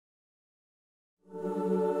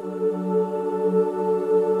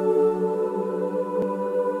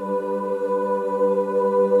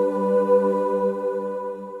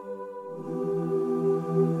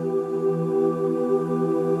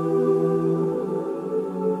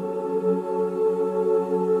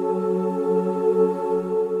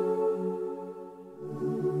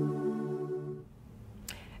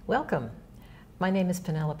Welcome. My name is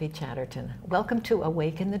Penelope Chatterton. Welcome to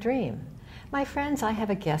Awaken the Dream. My friends, I have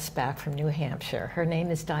a guest back from New Hampshire. Her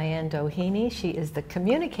name is Diane Doheny. She is the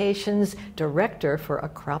Communications Director for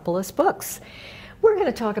Acropolis Books. We're going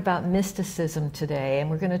to talk about mysticism today, and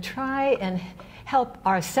we're going to try and help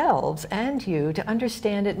ourselves and you to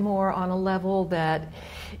understand it more on a level that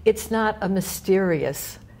it's not a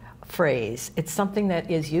mysterious phrase. It's something that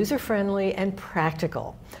is user-friendly and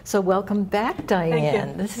practical. So welcome back,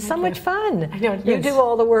 Diane. This is so much fun. I know, you do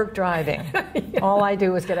all the work driving. Yeah. All I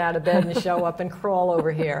do is get out of bed and show up and crawl over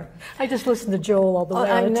here. I just listen to Joel all the way on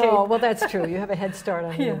I the know. tape. Well, that's true. You have a head start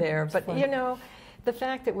on you there. But fun. you know, the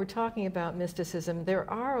fact that we're talking about mysticism, there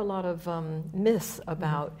are a lot of myths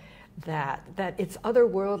about that it's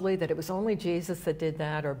otherworldly, that it was only Jesus that did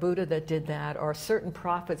that, or Buddha that did that, or certain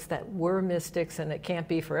prophets that were mystics, and it can't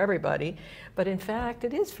be for everybody. But in fact,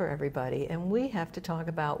 it is for everybody, and we have to talk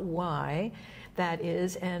about why that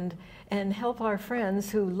is, and help our friends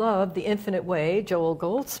who love the infinite way, Joel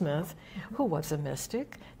Goldsmith, who was a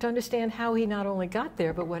mystic, to understand how he not only got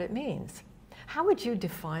there, but what it means. How would you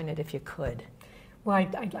define it if you could? Well,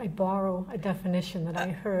 I borrow a definition that I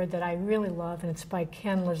heard that I really love, and it's by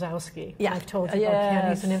Ken Lazowski. Yeah. I've told you about Ken.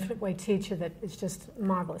 He's an infinite way teacher that is just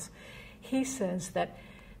marvelous. He says that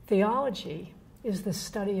theology is the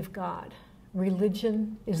study of God,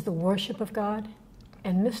 religion is the worship of God,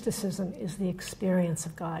 and mysticism is the experience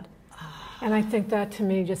of God. And I think that, to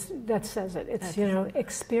me, that says it. It's,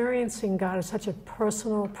 experiencing God is such a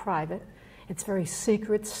personal, private. It's very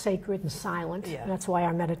secret, sacred, and silent. Yeah. And that's why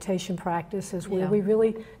our meditation practice is where we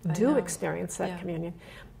really do experience that communion.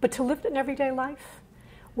 But to live it in everyday life,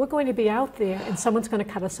 we're going to be out there and someone's going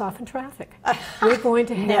to cut us off in traffic. We're going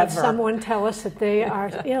to have someone tell us that they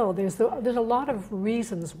are ill. There's a lot of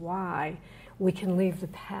reasons why we can leave the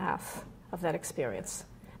path of that experience.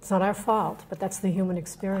 It's not our fault, but that's the human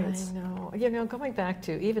experience. I know. You know, going back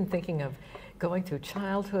to even thinking of going through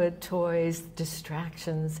childhood, toys,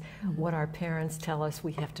 distractions, what our parents tell us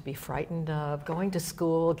we have to be frightened of, going to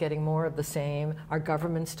school, getting more of the same. Our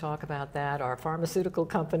governments talk about that. Our pharmaceutical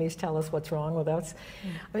companies tell us what's wrong with us.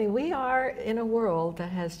 I mean, we are in a world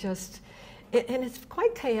that has just, and it's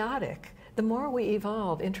quite chaotic. The more we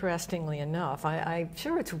evolve, interestingly enough, I'm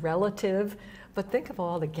sure it's relative, but think of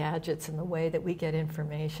all the gadgets and the way that we get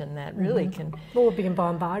information that really can... Well, we're being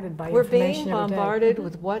bombarded by information We're being bombarded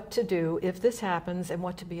with what to do if this happens and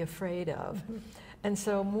what to be afraid of. And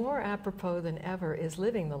so more apropos than ever is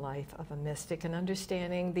living the life of a mystic and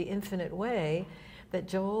understanding the infinite way that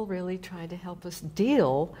Joel really tried to help us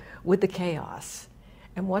deal with the chaos.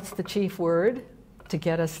 And what's the chief word to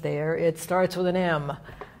get us there? It starts with an M.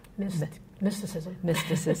 Mysticism.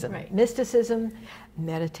 Mysticism. Right. Mysticism,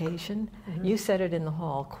 meditation. You said it in the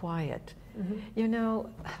hall, quiet. You know,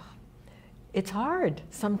 it's hard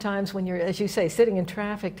sometimes when you're, as you say, sitting in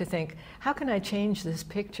traffic to think, how can I change this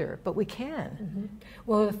picture? But we can.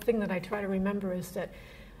 Well, the thing that I try to remember is that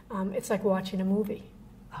it's like watching a movie.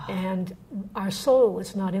 And our soul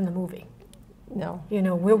is not in the movie. No. You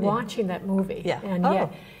know, we're watching that movie. Yeah. And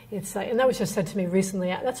yet, it's and that was just said to me recently.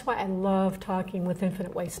 That's why I love talking with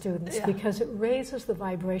Infinite Way students, because it raises the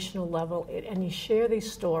vibrational level, and you share these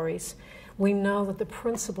stories. We know that the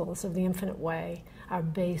principles of the Infinite Way are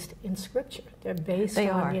based in Scripture. They're based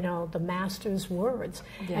on, you know, the Master's words.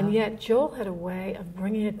 Yeah. And yet Joel had a way of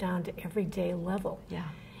bringing it down to everyday level. Yeah.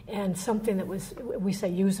 And something that was, we say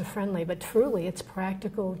user-friendly, but truly it's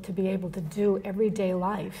practical to be able to do everyday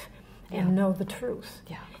life and know the truth.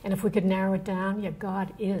 Yeah. And if we could narrow it down,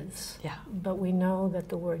 God is. Yeah. But we know that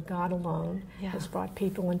the word God alone has brought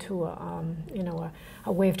people into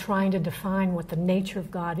a way of trying to define what the nature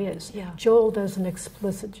of God is. Yeah. Joel does an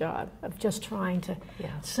explicit job of just trying to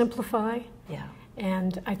simplify. Yeah.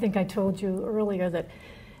 And I think I told you earlier that,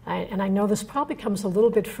 and I know this probably comes a little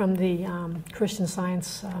bit from the Christian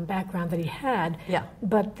Science background that he had,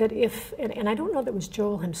 but that if, and I don't know that it was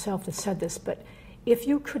Joel himself that said this, but if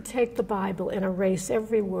you could take the Bible and erase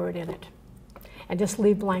every word in it and just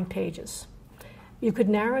leave blank pages, you could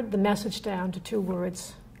narrow the message down to 2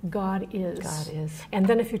 words, God is. God is. And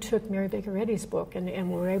then if you took Mary Baker Eddy's book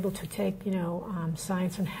and were able to take,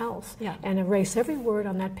 Science and Health and erase every word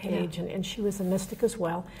on that page, and she was a mystic as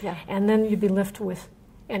well, and then you'd be left with,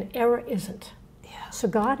 and error isn't. Yeah. So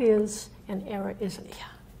God is, and error isn't.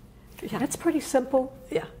 Yeah. That's pretty simple.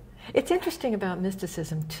 Yeah. It's interesting about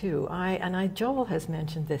mysticism too. Joel has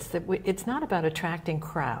mentioned this, that it's not about attracting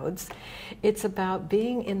crowds. It's about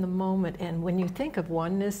being in the moment. And when you think of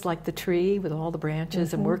oneness, like the tree with all the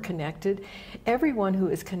branches, and we're connected, everyone who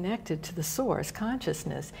is connected to the source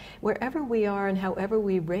consciousness, wherever we are and however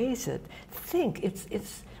we raise it, think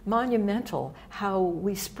it's monumental how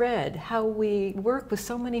we spread, how we work with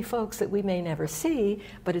so many folks that we may never see,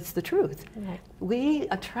 but it's the truth. Right. We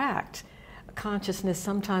attract consciousness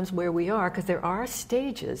sometimes where we are, because there are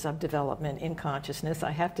stages of development in consciousness.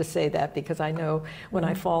 I have to say that because I know when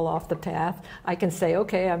I fall off the path, I can say,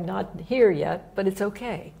 okay, I'm not here yet, but it's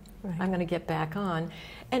okay. Right. I'm going to get back on.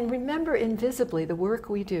 And remember, invisibly, the work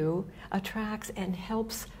we do attracts and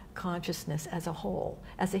helps consciousness as a whole,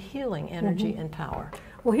 as a healing energy and power.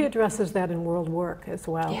 Well, he addresses that in World Work as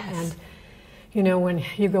well. Yes. And, you know, when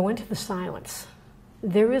you go into the silence,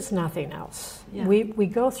 there is nothing else. Yeah. We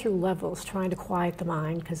go through levels trying to quiet the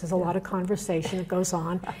mind because there's a lot of conversation that goes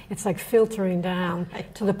on. It's like filtering down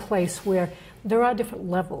to the place where there are different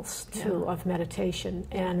levels too of meditation.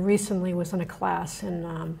 And recently was in a class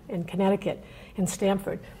in Connecticut, in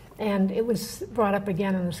Stamford, and it was brought up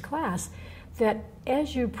again in this class that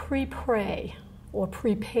as you pre-pray or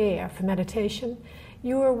prepare for meditation,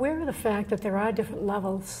 you are aware of the fact that there are different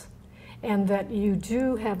levels, and that you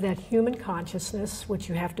do have that human consciousness, which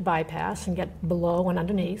you have to bypass and get below and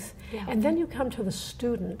underneath. Yeah. And then you come to the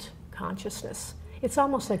student consciousness. It's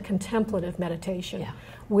almost like contemplative meditation,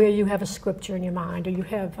 where you have a scripture in your mind, or you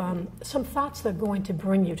have some thoughts that are going to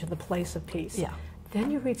bring you to the place of peace. Yeah.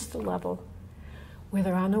 Then you reach the level where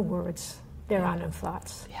there are no words, there are no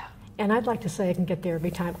thoughts. Yeah. And I'd like to say I can get there every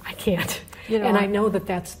time. I can't. You know, and I know that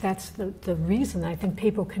that's the reason I think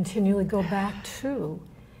people continually go back to.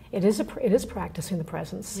 It is practicing the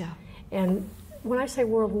presence. Yeah. And when I say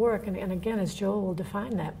world work, and again, as Joel will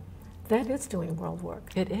define that, that is doing world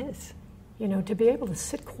work. It is. You know, to be able to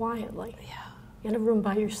sit quietly in a room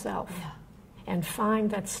by yourself and find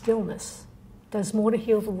that stillness does more to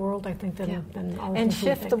heal the world, I think, than all of and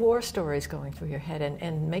shift the war stories going through your head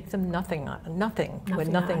and make them nothing with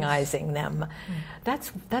nothingizing them.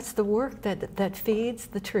 That's the work that feeds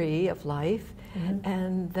the tree of life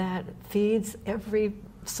and that feeds every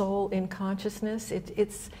soul in consciousness.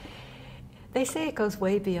 They say it goes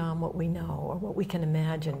way beyond what we know or what we can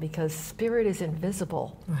imagine, because spirit is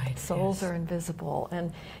invisible. Right. Souls are invisible.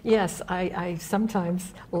 And yes, I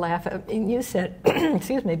sometimes laugh. And you said,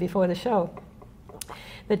 excuse me, before the show,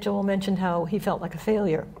 that Joel mentioned how he felt like a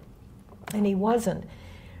failure, and he wasn't.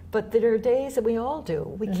 But there are days that we all do.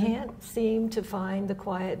 We can't seem to find the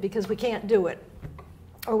quiet because we can't do it,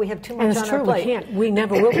 or we have too much on our plate. We can't. We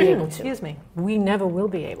never will be able to. Excuse me. We never will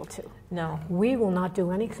be able to. No. We will not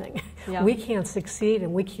do anything. Yeah. We can't succeed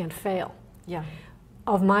and we can't fail. Yeah.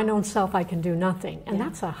 Of mine own self, I can do nothing. And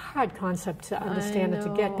that's a hard concept to understand and to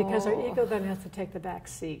get, because our ego then has to take the back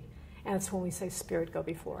seat. And it's when we say spirit go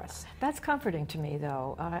before us. That's comforting to me,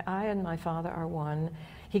 though. I and my Father are one.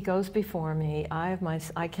 He goes before me.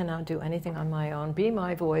 I cannot do anything on my own. Be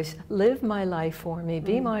my voice. Live my life for me.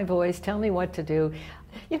 Be my voice. Tell me what to do.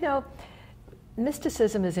 You know,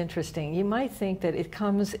 mysticism is interesting. You might think that it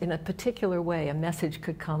comes in a particular way. A message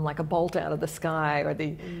could come like a bolt out of the sky, or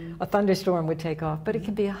a thunderstorm would take off. But it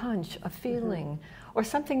can be a hunch, a feeling, or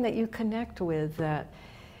something that you connect with that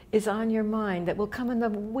is on your mind that will come in the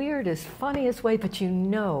weirdest, funniest way, but you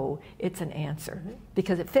know it's an answer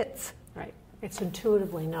because it fits. Right. It's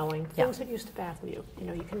intuitively knowing things that used to baffle you. You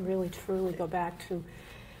know, you can really truly go back to,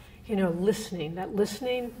 you know, listening. That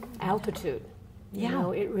listening altitude. You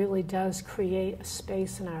know, it really does create a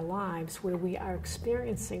space in our lives where we are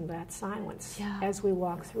experiencing that silence as we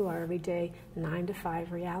walk through our everyday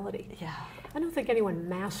 9-to-5 reality. Yeah. I don't think anyone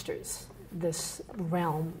masters this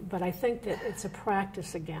realm, but I think that it's a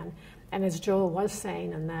practice again. And as Joel was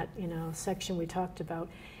saying in that, you know, section we talked about,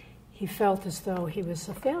 he felt as though he was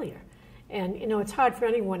a failure. And, you know, it's hard for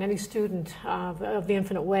anyone, any student of the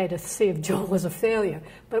Infinite Way, to see if Joel was a failure.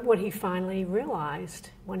 But what he finally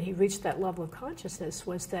realized when he reached that level of consciousness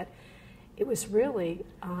was that it was really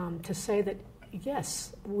to say that,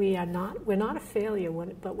 yes, we're not a failure,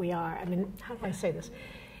 but we are. I mean, how do I say this?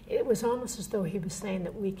 It was almost as though he was saying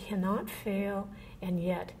that we cannot fail, and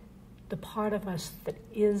yet the part of us that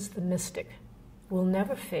is the mystic will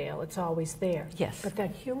never fail. It's always there. Yes. But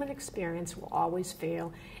that human experience will always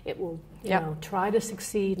fail. It will, you know, try to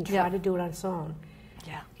succeed and try to do it on its own.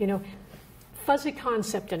 Yeah. You know, fuzzy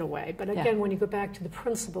concept in a way, but again, when you go back to the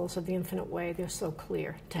principles of the Infinite Way, they're so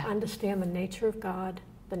clear. To understand the nature of God,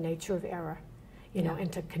 the nature of error, you know,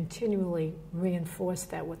 and to continually reinforce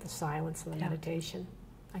that with the silence and the meditation.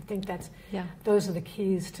 I think Yeah. those are the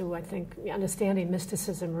keys to, I think, understanding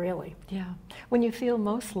mysticism really. Yeah. When you feel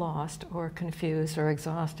most lost or confused or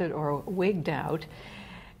exhausted or wigged out,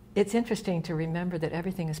 it's interesting to remember that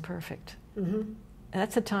everything is perfect. Mm-hmm.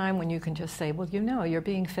 That's a time when you can just say, well, you're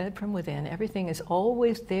being fed from within. Everything is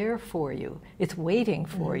always there for you. It's waiting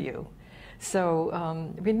for you. So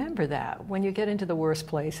remember that when you get into the worst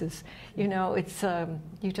places, it's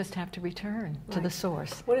you just have to return to the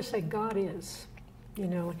source. What I say, God is,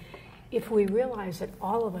 if we realize that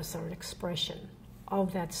all of us are an expression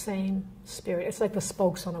of that same spirit. It's like the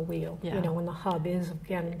spokes on a wheel, when the hub is,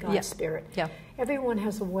 again, God's spirit. Yeah. Everyone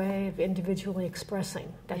has a way of individually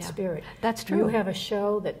expressing that spirit. That's true. You have a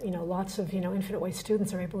show that, lots of, Infinite Way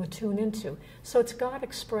students are able to tune into. So it's God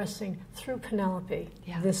expressing through Penelope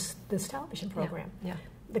this television program. Yeah.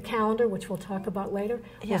 The calendar, which we'll talk about later,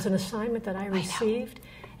 was an assignment that I received,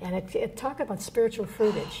 and it talked about spiritual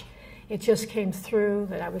fruitage. It just came through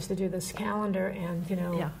that I was to do this calendar, and,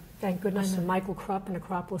 thank goodness to Michael Krupp and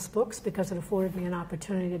Acropolis Books, because it afforded me an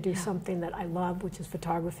opportunity to do something that I love, which is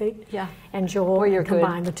photography. Yeah. And Joel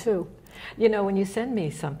combined the two. When you send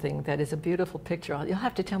me something that is a beautiful picture, you'll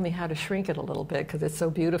have to tell me how to shrink it a little bit because it's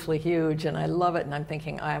so beautifully huge, and I love it, and I'm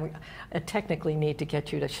thinking I technically need to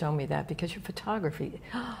get you to show me that because your photography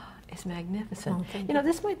is magnificent. Oh,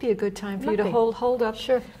 this might be a good time for you to hold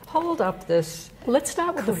up this. Let's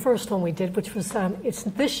start with the first one we did, which was, it's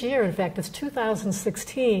this year, in fact, it's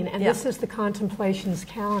 2016, and this is the Contemplations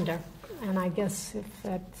calendar. And I guess if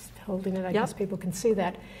that's holding it, I guess people can see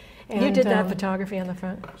that. And, you did that photography on the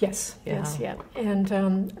front? Yes,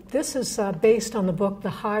 And this is based on the book, The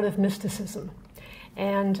Heart of Mysticism.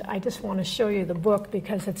 And I just want to show you the book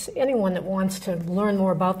because it's anyone that wants to learn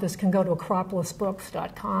more about this can go to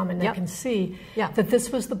acropolisbooks.com and they can see that this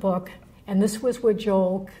was the book, and this was where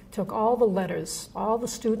Joel took all the letters, all the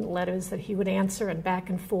student letters that he would answer and back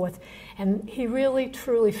and forth. And he really,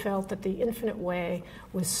 truly felt that the Infinite Way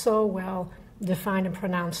was so well defined and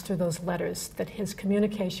pronounced through those letters that his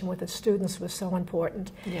communication with his students was so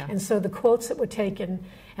important. Yeah. And so the quotes that were taken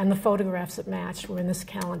and the photographs that matched were in this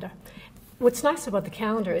calendar. What's nice about the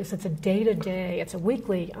calendar is it's a day-to-day, it's a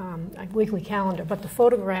weekly calendar, but the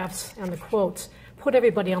photographs and the quotes put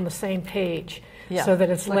everybody on the same page so that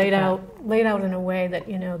it's laid out in a way that,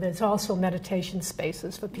 there's also meditation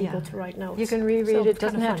spaces for people to write notes. You can reread it.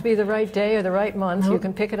 Doesn't have to be the right day or the right month. You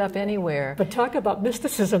can pick it up anywhere. But talk about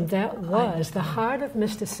mysticism. That was the heart of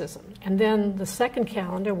mysticism. And then the second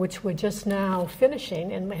calendar, which we're just now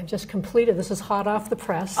finishing and have just completed. This is hot off the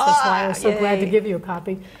press. That's why I was so glad to give you a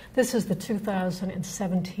copy. This is the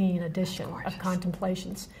 2017 edition of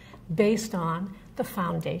Contemplations, based on the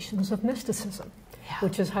foundations of mysticism.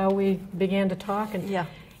 Which is how we began to talk. And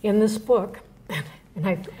in this book, and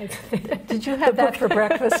I did you have that for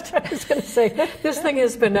breakfast? I was going to say, this thing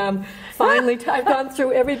has been finally, I've gone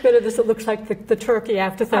through every bit of this. It looks like the turkey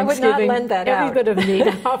after Thanksgiving. I would not lend that every out. Bit of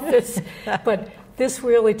meat off this. But this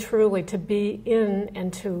really, truly, to be in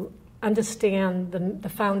and to understand the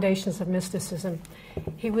foundations of mysticism.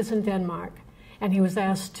 He was in Denmark, and he was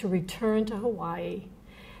asked to return to Hawaii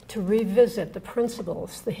to revisit the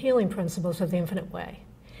principles, the healing principles of the Infinite Way.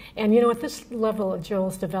 And at this level of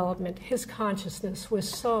Joel's development, his consciousness was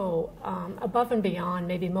so above and beyond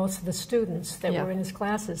maybe most of the students that were in his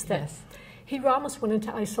classes that he almost went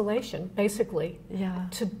into isolation, basically,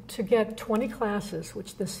 to get 20 classes,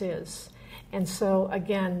 which this is. And so,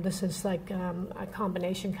 again, this is like a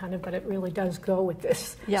combination kind of, but it really does go with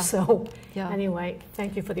this. So, anyway,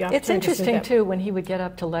 thank you for the opportunity. It's interesting, too, when he would get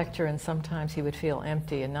up to lecture and sometimes he would feel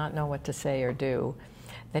empty and not know what to say or do,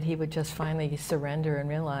 that he would just finally surrender and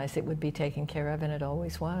realize it would be taken care of, and it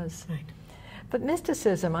always was. Right. But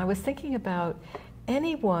mysticism, I was thinking about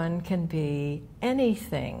anyone can be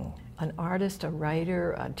anything. An artist, a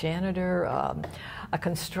writer, a janitor, a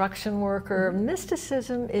construction worker.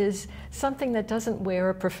 Mysticism is something that doesn't wear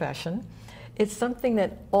a profession. It's something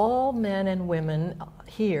that all men and women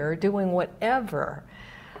here doing whatever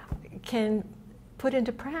can put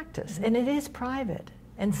into practice. And it is private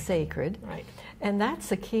and sacred. Right. And that's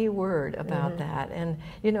the key word about that. And,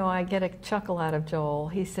 I get a chuckle out of Joel.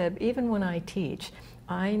 He said, even when I teach,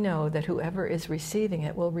 I know that whoever is receiving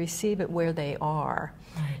it will receive it where they are.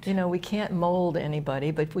 Right. We can't mold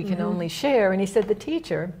anybody, but we can only share. And he said the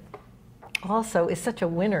teacher also is such a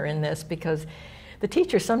winner in this because the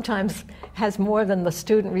teacher sometimes has more than the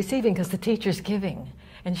student receiving because the teacher's giving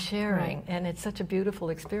and sharing. Right. And it's such a beautiful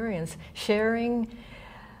experience. Sharing,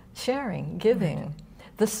 giving,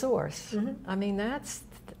 the source. I mean, that's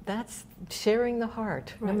sharing the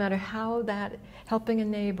heart, no matter how that, helping a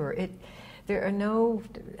neighbor. There are no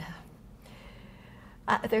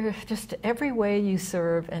There's just every way you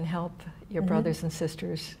serve and help your brothers and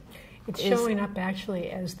sisters. It's showing up actually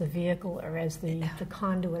as the vehicle or as the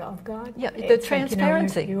conduit of God. Yeah, the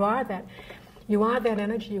transparency. Like, you are that. You are that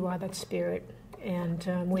energy. You are that spirit,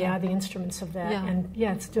 and we are the instruments of that. Yeah. And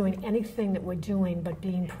it's doing anything that we're doing, but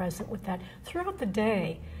being present with that throughout the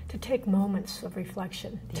day. To take moments of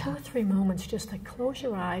reflection, 2 or 3 moments, just to close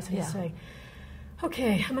your eyes and say,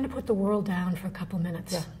 "Okay, I'm going to put the world down for a couple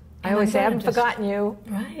minutes." Yeah. I always say, I haven't forgotten you.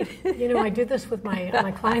 Right. I do this with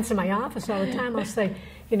my clients in my office all the time. I'll say,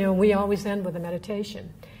 we always end with a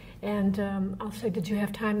meditation. And I'll say, did you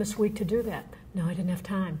have time this week to do that? No, I didn't have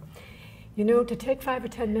time. To take 5 or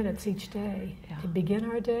 10 minutes each day to begin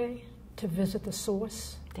our day, to visit the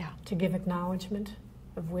source, to give acknowledgement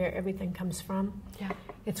of where everything comes from,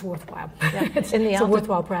 it's worthwhile. Yeah. it's a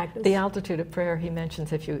worthwhile practice. The altitude of prayer, he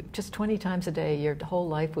mentions, if you just 20 times a day, your whole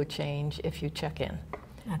life would change if you check in.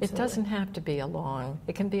 Absolutely. It doesn't have to be a long,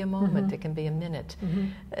 it can be a moment, it can be a minute.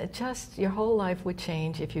 Just your whole life would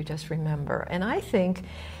change if you just remember. And I think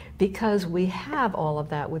because we have all of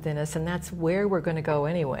that within us, and that's where we're going to go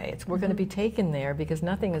anyway. We're going to be taken there because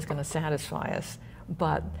nothing is going to satisfy us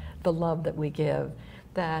but the love that we give.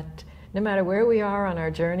 That no matter where we are on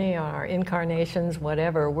our journey, on our incarnations,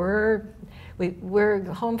 whatever, we're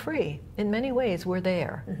home free. In many ways, we're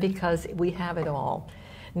there because we have it all.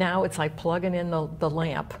 Now it's like plugging in the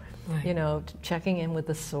lamp, checking in with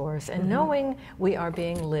the source and knowing we are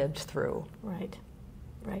being lived through. Right.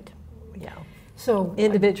 Yeah. So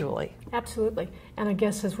individually. Absolutely. And I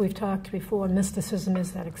guess as we've talked before, mysticism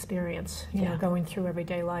is that experience, going through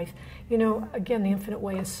everyday life. Again, the infinite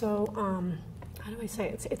way is so, how do I say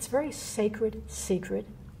it? It's very sacred, secret,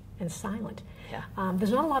 and silent. Yeah.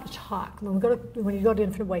 There's not a lot of talk. When you go to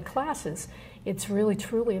Infinite Way classes, it's really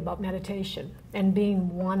truly about meditation and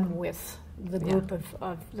being one with the group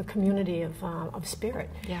of the community of spirit.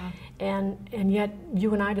 Yeah. And yet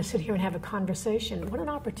you and I to sit here and have a conversation. What an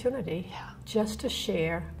opportunity just to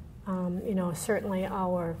share, certainly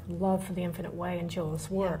our love for the Infinite Way and Joel's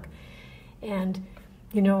work. And,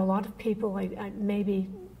 a lot of people I maybe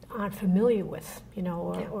aren't familiar with,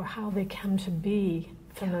 or how they come to be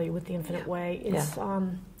familiar with the Infinite Way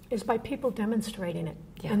is by people demonstrating it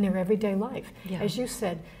in their everyday life. Yeah. As you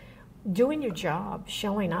said, doing your job,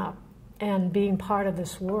 showing up, and being part of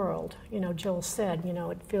this world. Joel said,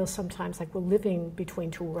 it feels sometimes like we're living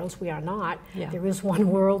between two worlds. We are not. Yeah. There is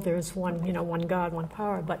one world, there is one, one God, one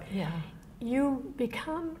power. But you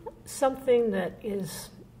become something that is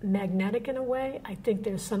magnetic in a way. I think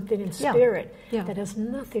there's something in spirit that has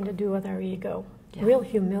nothing to do with our ego. Yeah. Real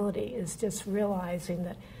humility is just realizing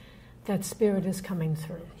that spirit is coming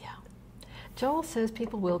through. Yeah. Joel says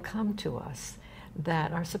people will come to us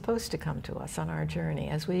that are supposed to come to us on our journey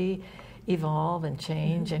as we evolve and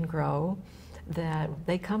change and grow, that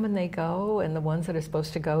they come and they go, and the ones that are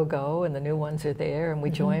supposed to go, and the new ones are there, and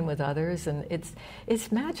we join with others, and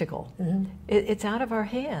it's magical. It's out of our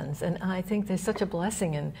hands, and I think there's such a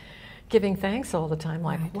blessing in giving thanks all the time,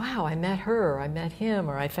 like, wow, I met her, or I met him,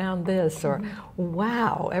 or I found this, or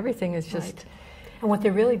wow, everything is just... And what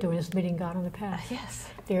they're really doing is meeting God on the path. Yes.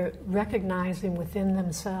 They're recognizing within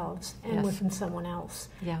themselves and within someone else,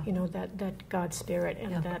 that God spirit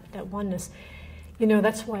and that oneness.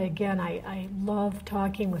 That's why, again, I love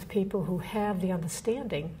talking with people who have the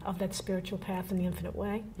understanding of that spiritual path in the Infinite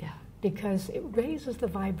Way. Yeah. Because it raises the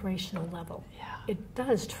vibrational level. Yeah. It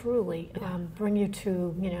does truly bring you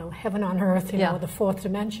to, heaven on earth, the fourth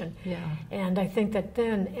dimension. Yeah. And I think that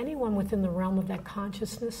then anyone within the realm of that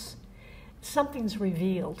consciousness, something's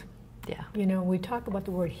revealed. Yeah. We talk about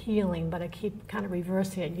the word healing, but I keep kind of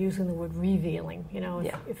reversing it, using the word revealing.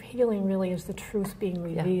 If healing really is the truth being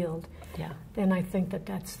revealed, then I think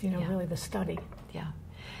that's, really the study. Yeah.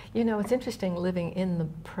 It's interesting living in the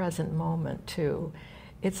present moment, too.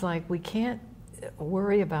 It's like we can't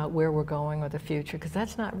worry about where we're going or the future, because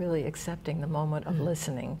that's not really accepting the moment of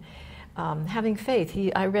listening. Having faith,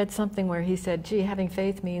 I read something where he said, gee, having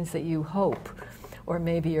faith means that you hope, or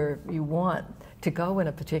maybe you want to go in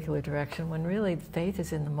a particular direction, when really faith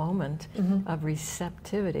is in the moment of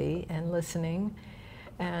receptivity and listening,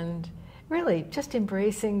 and really just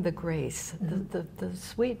embracing the grace, the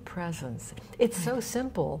sweet presence. It's so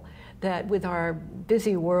simple that with our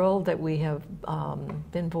busy world that we have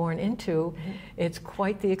been born into, it's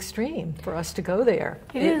quite the extreme for us to go there.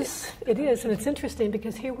 It is, and it's interesting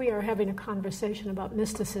because here we are having a conversation about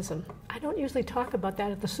mysticism. I don't usually talk about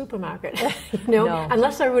that at the supermarket, no.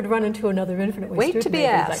 Unless I would run into another Infinite Way Wait student. to be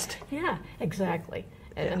asked. Yeah, exactly.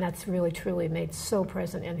 And that's really, truly made so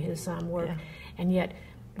present in his work. Yeah. And yet,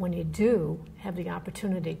 when you do have the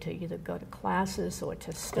opportunity to either go to classes or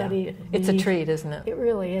to study, Yeah. It's a treat, isn't it? It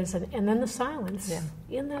really is. And then the silence. Yeah.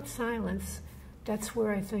 In that silence, that's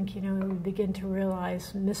where I think, you know, we begin to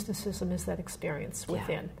realize mysticism is that experience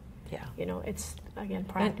within. Yeah. You know, it's, again, And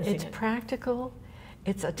practicing it's it. practical,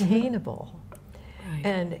 it's attainable, Right.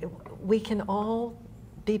 and we can all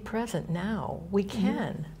be present now. We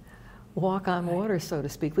can walk on water, so to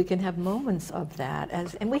speak. We can have moments of that,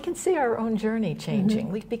 and we can see our own journey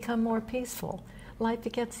changing. We become more peaceful. Life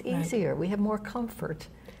gets easier. We have more comfort.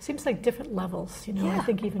 Seems like different levels, you know. I Yeah.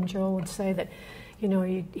 think even Joel would say that, you know,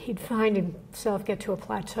 he'd find himself get to a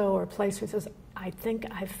plateau or a place where he says, I think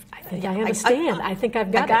I understand. I think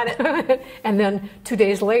I've got it. And then 2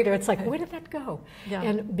 days later, it's like, where did that go? Yeah.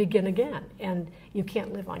 And begin again. And you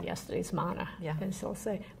can't live on yesterday's manna, as they'll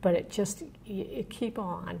say. But it just, you keep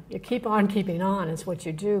on. You keep on keeping on is what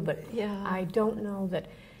you do. But I don't know that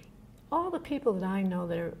all the people that I know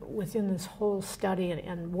that are within this whole study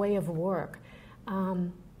and way of work,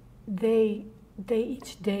 they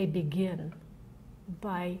each day begin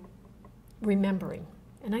by remembering.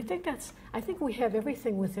 And I think we have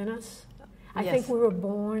everything within us. I think we were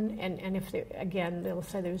born, and if again, they'll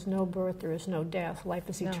say there's no birth, there is no death, life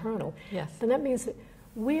is eternal. Yes. Then that means that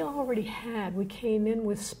we came in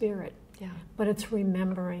with spirit. Yeah. But it's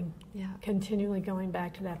remembering, continually going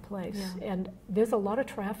back to that place. Yeah. And there's a lot of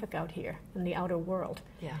traffic out here in the outer world.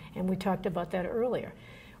 Yeah. And we talked about that earlier.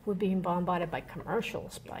 We're being bombarded by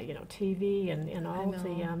commercials, by TV and all of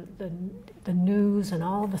the news and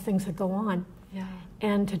all the things that go on. Yeah.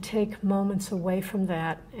 And to take moments away from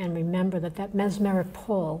that and remember that mesmeric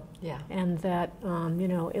pull and that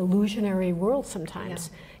illusionary world sometimes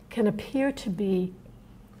can appear to be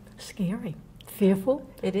scary, fearful.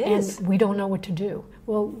 It is. And we don't know what to do.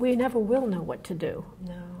 Well, we never will know what to do.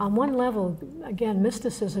 No. On one level, again,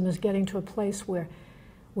 mysticism is getting to a place where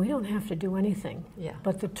we don't have to do anything,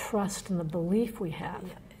 but the trust and the belief we have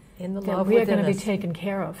in the that love we are within going to be us. taken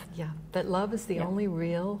care of. Yeah, that love is the only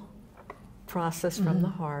real process from the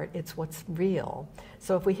heart. It's what's real.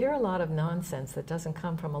 So if we hear a lot of nonsense that doesn't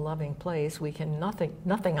come from a loving place, we can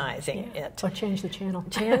nothingizing it. Or change the channel.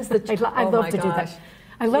 Change the I love to do that.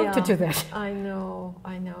 I love to do that. I know,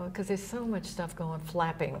 because there's so much stuff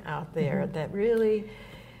flapping out there that really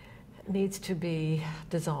needs to be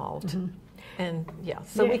dissolved. And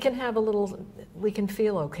so we can have we can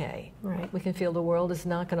feel okay. Right. We can feel the world is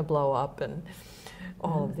not going to blow up and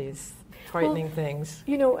all of these frightening things.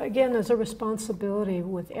 You know, again, there's a responsibility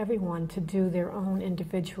with everyone to do their own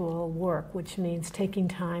individual work, which means taking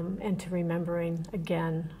time and to remembering,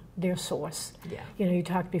 again, their source. Yeah. You know, you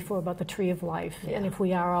talked before about the tree of life, and if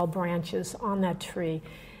we are all branches on that tree,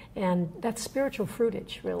 and that's spiritual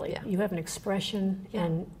fruitage, really. You have an expression,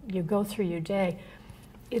 and you go through your day.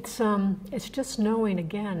 It's just knowing,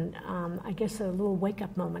 again, I guess a little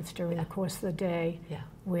wake-up moments during the course of the day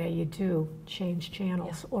where you do change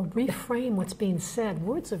channels or reframe what's being said.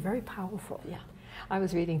 Words are very powerful. Yeah. I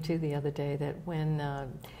was reading, too, the other day that when,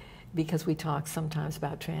 because we talk sometimes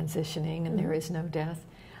about transitioning and there is no death,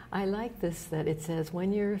 I like this, that it says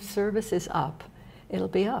when your service is up, it'll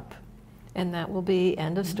be up. And that will be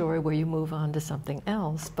end of story where you move on to something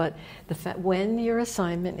else. But when your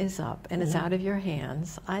assignment is up and it's out of your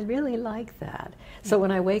hands, I really like that. So when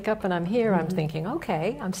I wake up and I'm here, I'm thinking,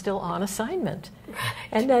 okay, I'm still on assignment. Right.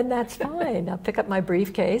 And then that's fine. I'll pick up my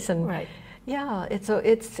briefcase and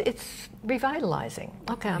it's revitalizing.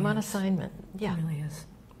 Okay, I'm on assignment. Yeah. It really is.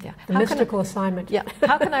 Yeah. The mystical assignment. Yeah.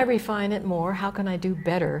 How can I refine it more? How can I do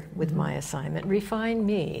better with my assignment? Refine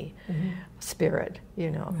me, spirit,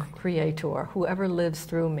 creator, whoever lives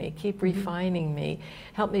through me. Keep refining me.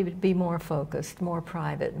 Help me be more focused, more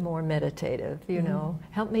private, more meditative,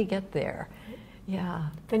 Help me get there. Yeah.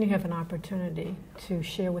 Then you have an opportunity to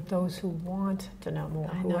share with those who want to know more,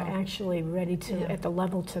 who are actually ready to, at the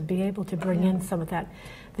level to be able to bring in some of that.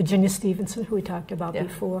 Virginia Stevenson, who we talked about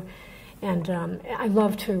before. And I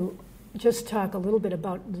love to just talk a little bit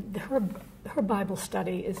about her Bible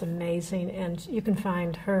study is amazing, and you can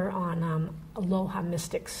find her on Aloha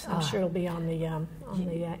Mystics. I'm sure it'll be on the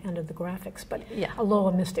end of the graphics, but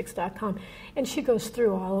AlohaMystics.com. And she goes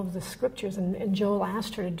through all of the scriptures, and Joel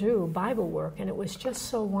asked her to do Bible work, and it was just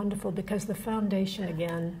so wonderful because the foundation,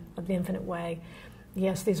 again, of the Infinite Way,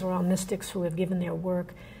 yes, these are all mystics who have given their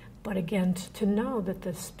work, but again, to know that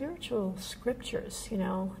the spiritual scriptures,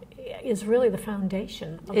 is really the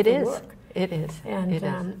foundation of the work. It is. And,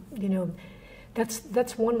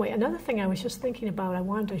 That's one way. Another thing I was just thinking about, I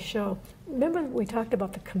wanted to show. Remember we talked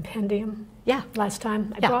about the compendium? Yeah. Last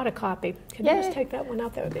time? I Yeah. brought a copy. Can you just take that one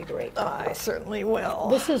out? That would be great. I certainly will.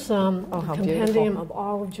 This is a compendium beautiful. of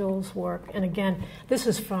all of Joel's work. And again, this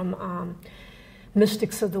is from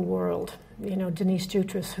Mystics of the World. You know, Denise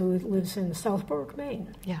Jutras, who lives in Southborough,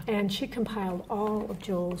 Maine. Yeah. And she compiled all of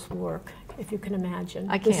Joel's work, if you can imagine.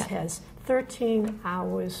 I can't. This has 13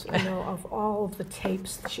 hours, you know, of all of the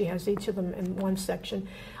tapes. She has each of them in one section,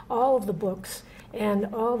 all of the books, and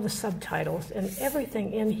all of the subtitles, and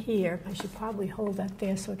everything in here. I should probably hold that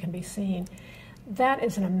there so it can be seen. That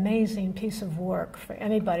is an amazing piece of work for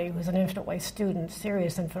anybody who's an Infinite Way student,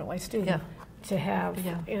 serious Infinite Way student, to have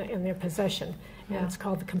in their possession. And it's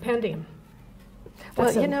called the Compendium.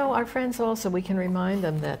 Well, you know, our friends also, we can remind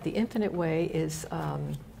them that the Infinite Way is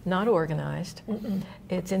not organized.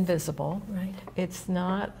 It's invisible. Right. It's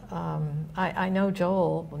not, I know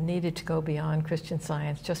Joel needed to go beyond Christian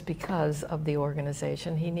Science just because of the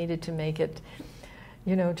organization. He needed to make it,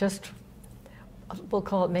 you know, just, we'll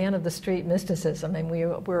call it man of the street mysticism, and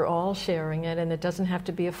we're all sharing it, and it doesn't have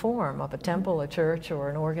to be a form of a temple, a church,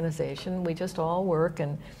 or an organization. We just all work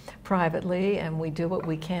and privately, and we do what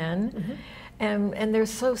we can. And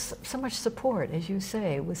there's so much support, as you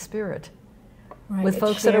say, with spirit, with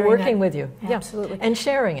folks that are working with you. Absolutely. And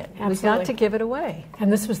sharing it. We've got to give it away.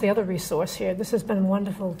 And this was the other resource here. This has been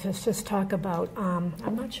wonderful to just talk about.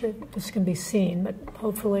 I'm not sure if this can be seen, but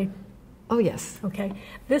hopefully. Oh, yes. Okay.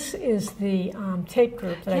 This is the tape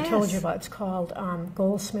group that I told you about. It's called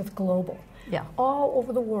Goldsmith Global. Yeah. All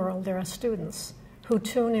over the world, there are students who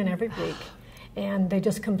tune in every week. And they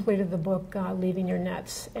just completed the book, Leaving Your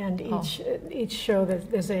Nets. And each show,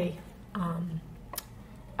 there's a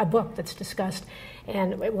book that's discussed.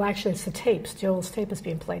 And, well, actually, it's the tapes. Joel's tape is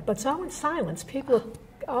being played. But it's all in silence. People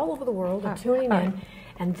all over the world are tuning in.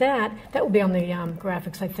 And that will be on the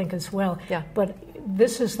graphics, I think, as well. Yeah. But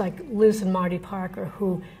this is like Liz and Marty Parker,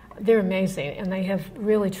 who, they're amazing. And they have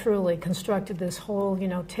really, truly constructed this whole, you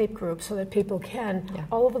know, tape group so that people can,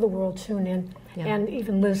 all over the world, tune in. And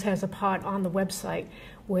even Liz has a part on the website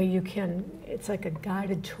where you can, it's like a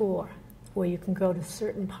guided tour where you can go to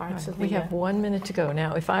certain parts of the... We have 1 minute to go.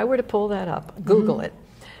 Now, if I were to pull that up, Google it,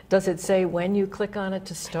 does it say when you click on it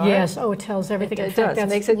to start? Yes, it tells everything. It does, it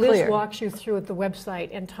makes it clear. Liz walks you through at the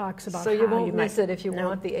website and talks about how you won't might miss it if you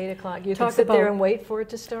want the 8 o'clock. You can talk sit there about- and wait for it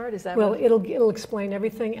to start? Is that Well, what? it'll explain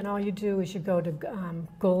everything, and all you do is you go to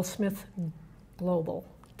goldsmithglobal.com,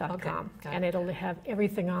 and it'll have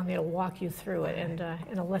everything on there. It'll walk you through it and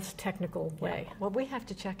in a less technical way. Well, we have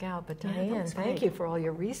to check out, but Yeah, Diane, that's thank great. you for all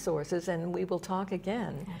your resources, and we will talk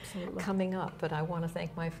again Absolutely. coming up. But I want to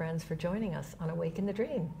thank my friends for joining us on Awaken the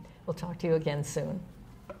Dream. We'll talk to you again soon.